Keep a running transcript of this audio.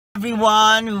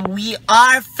Everyone, we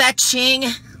are fetching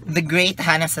the great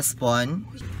Hannah sa spawn.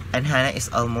 And Hannah is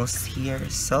almost here.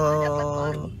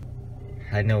 So,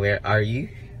 Hannah, where are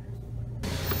you?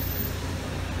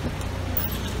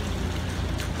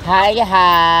 Hi,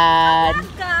 Han!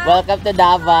 Welcome to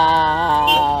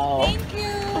Davao! Thank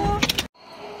you!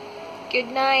 Good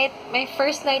night. My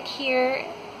first night here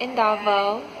in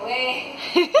Davao.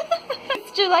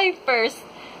 It's July 1st.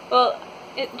 Well,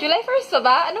 July 1st pa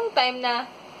ba? Anong time na?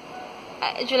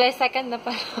 July 2nd na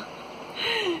pala.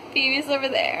 Phoebe's over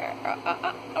there.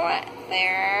 Right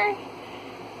there.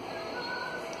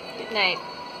 Good night.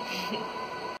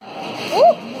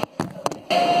 Ooh!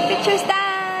 Picture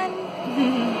stand!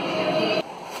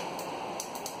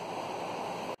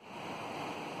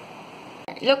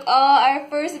 Look, our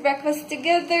first breakfast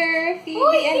together,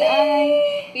 Phoebe and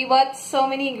I. We bought so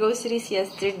many groceries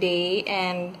yesterday,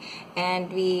 and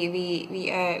we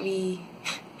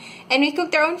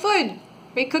cooked our own food.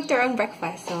 We cooked our own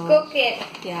breakfast. So cook it.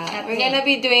 Yeah, we're gonna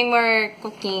be doing more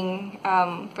cooking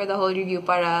for the whole review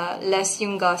para less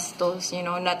yung gastos, you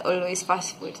know, not always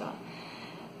fast food. So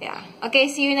yeah. Okay,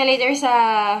 see you na later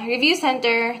sa review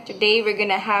center. Today we're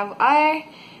gonna have our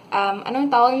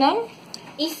anong tawag nang?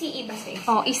 ECE ba siya?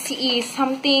 Oh, ECE,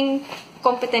 something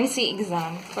competency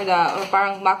exam for the, or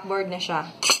parang backboard na siya.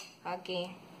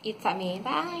 Okay, eat sa me.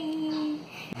 Bye!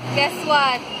 Guess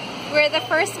what? We're the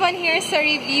first one here sa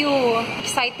review.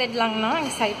 Excited lang, no?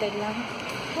 Excited lang.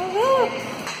 Woohoo!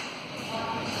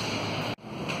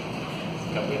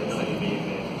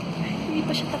 Hindi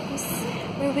pa siya tapos.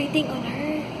 We're waiting on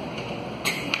her.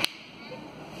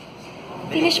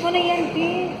 Finish mo na yan,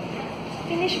 babe.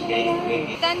 Finish mo na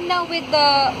yan. Done now with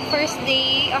the first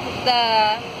day of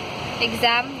the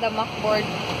exam, the mock board.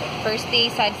 First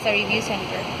day sa review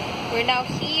center. We're now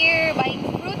here buying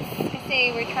fruits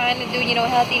kasi we're trying to do, you know,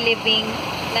 healthy living,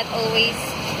 not always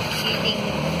eating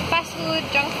fast food,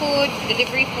 junk food,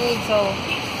 delivery food, so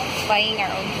buying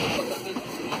our own food.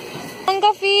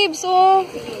 Manga Phoebes, oh,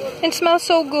 it smells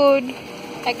so good.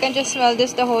 I can just smell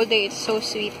this the whole day. It's so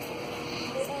sweet.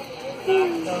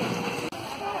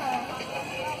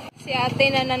 Si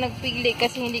ate na nagpili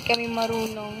kasi hindi kami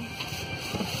marunong.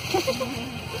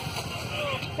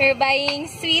 We're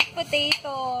buying sweet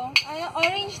potato. Ano,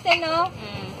 orange din, no?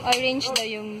 Orange daw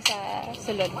yung sa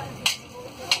sulod.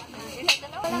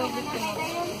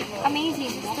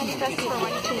 Amazing.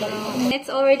 It's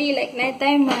already like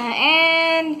nighttime na,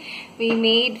 and we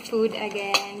made food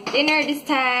again. Dinner this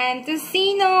time.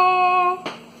 Tocino!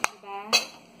 Diba?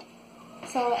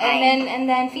 So, and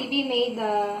then Phoebe made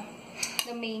the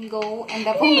mango and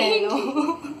the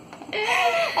pomelo.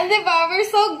 And diba, we're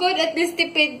so good at this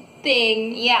tipid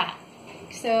thing. Yeah.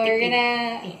 So we're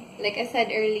gonna, like I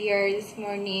said earlier this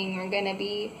morning, we're gonna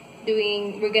be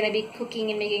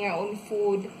cooking and making our own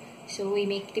food. So we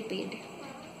make tipid.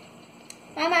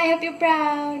 Mama, I hope you're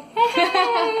proud.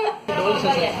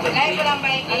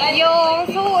 Yo,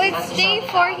 so it's day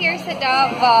 4 here sa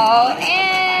Davao,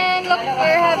 and look,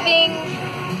 we're having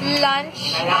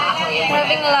lunch. We're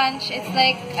having lunch. It's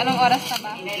like, anong oras na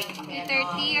ba?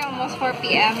 3:30, almost 4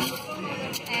 p.m.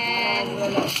 And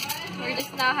we're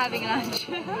just now having lunch.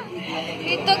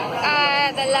 We took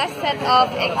the last set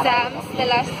of exams, the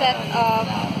last set of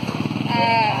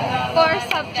 4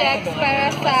 subjects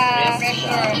para sa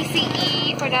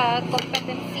ECE for the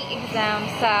competency exam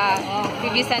sa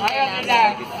review center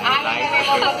namin.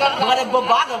 Mga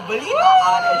nagbabago, balita!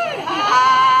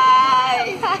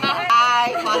 Hi!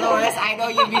 Hi, followers! I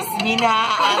know you miss me na.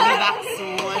 I'll be back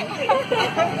soon.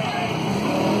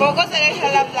 Focus na lang sa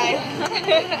love life.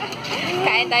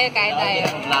 Kain tayo, kain tayo.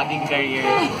 Vlogging career.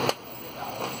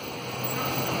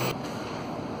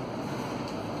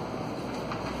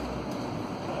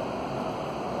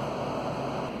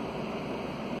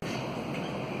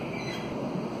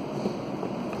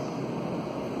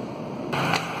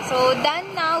 So, done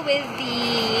now with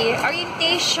the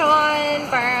orientation,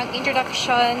 parang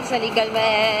introduction sa legal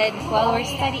med. While we're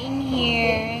studying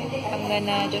here, I'm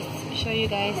gonna just show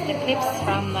you guys the clips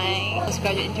from my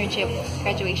postgraduate internship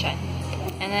graduation.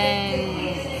 And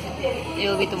then, it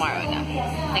will be tomorrow na.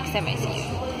 Next time I see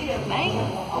you. Bye!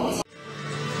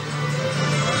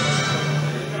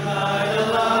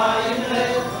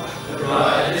 The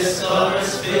brightest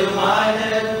stars fill my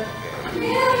head.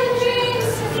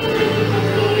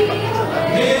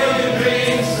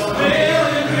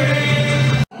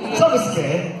 ¿Sabes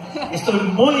qué? Estoy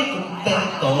muy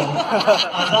contento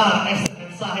a dar este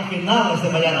mensaje final de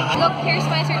mañana. Look, here's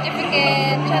my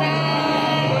certificate. Ta-da!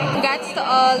 Congrats to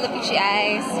all the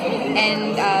PGIs,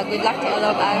 and good luck to all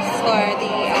of us for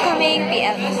the upcoming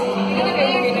PLE.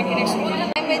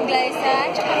 I'm with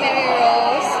Glyza, tsaka Mary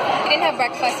Rose. have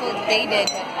breakfast, so they did,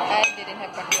 but I didn't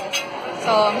have breakfast.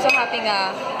 So I'm so happy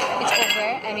nga it's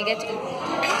over and we get to eat.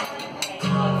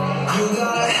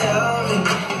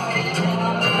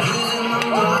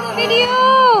 Oh, video!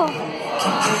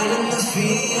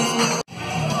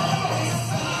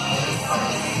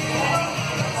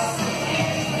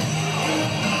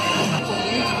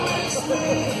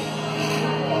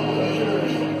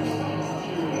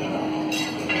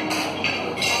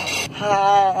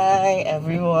 Hi,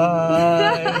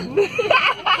 everyone!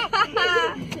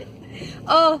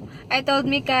 Oh, I told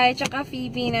Mikay tsaka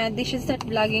Phoebe na they should start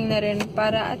vlogging na rin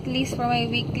para at least for my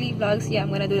weekly vlogs. Yeah, I'm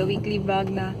gonna do a weekly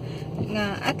vlog na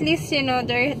at least, you know,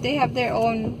 they have their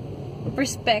own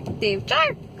perspective.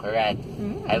 Char! Correct.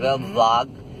 I will vlog.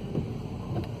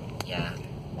 Yeah.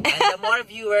 And the more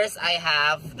viewers I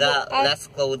have, the less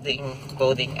clothing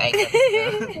items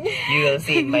you will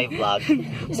see in my vlog.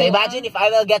 So imagine if I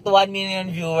will get 1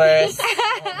 million viewers.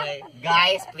 Oh my,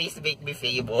 guys, please make me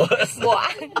famous.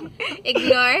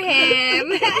 Ignore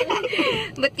him.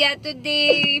 But yeah,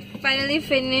 today finally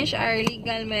finished our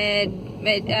legal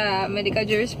medical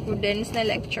jurisprudence na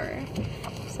lecture.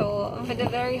 So with a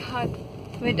very hot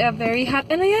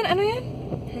ano yan?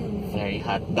 Very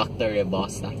hot Dr.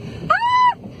 Rebosa. Ah!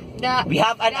 We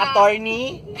have an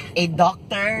attorney, a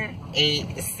doctor, a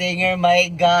singer. My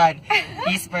God,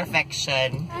 he's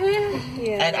perfection.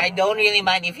 Yeah. And I don't really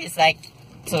mind if he's like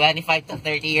 25 to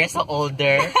 30 years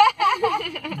older.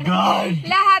 God!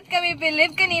 Lahat kami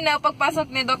believe kanina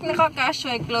pagpasok ni Doc,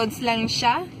 naka-casual clothes lang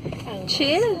siya.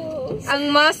 Chill.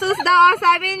 Ang muscles daw,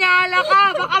 sabi niya,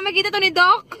 laka, baka magkita to ni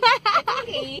Doc.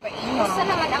 Okay. Gusto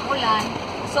naman ang ulan.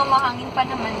 So, mahangin pa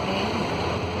naman din.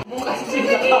 Out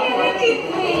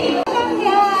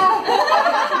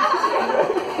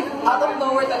of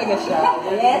nowhere talaga siya.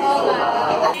 Yes.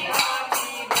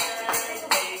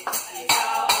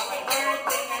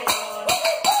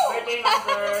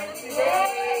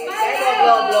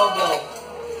 Blow.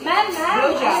 Mama!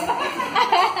 Blow job.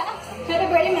 Happy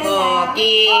birthday, Mama! Oh,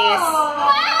 kiss!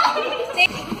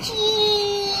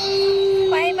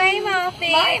 Bye-bye,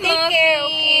 Muffy. Bye, Take Muffy. care,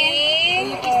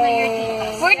 okay?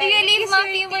 Where do you live,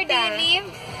 Muffy? Where do you live?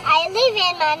 I live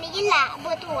in Manila,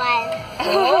 Butuan.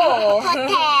 Oh.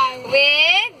 Hotel.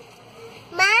 With?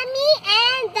 Mommy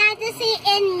and Daddy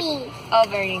and me. Oh,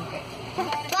 very good.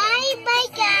 Bye-bye,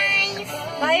 guys.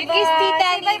 Bye-bye. Kiss tita,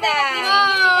 tita.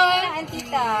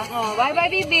 Tita. Oh, bye-bye,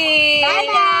 baby.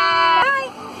 Bye-bye.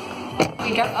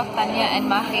 We dropped off Tanya and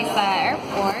Maki sa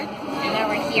airport. And now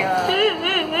we're here.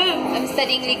 I'm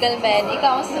studying legal med.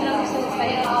 Ikaw, gusto na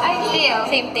studying?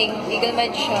 Same thing. Legal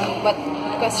med siya. What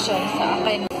questions sa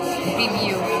akin?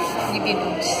 Review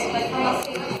notes.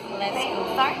 Let's go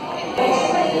start.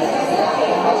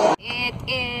 It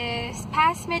is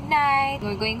past midnight.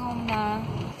 We're going home na.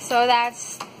 So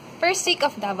that's first week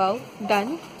of Davao.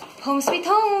 Done. Home sweet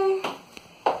home.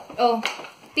 Oh,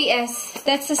 PS.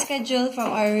 That's the schedule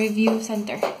from our review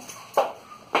center.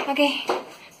 Okay.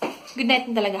 Good night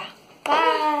na talaga.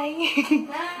 Bye!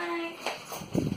 Bye!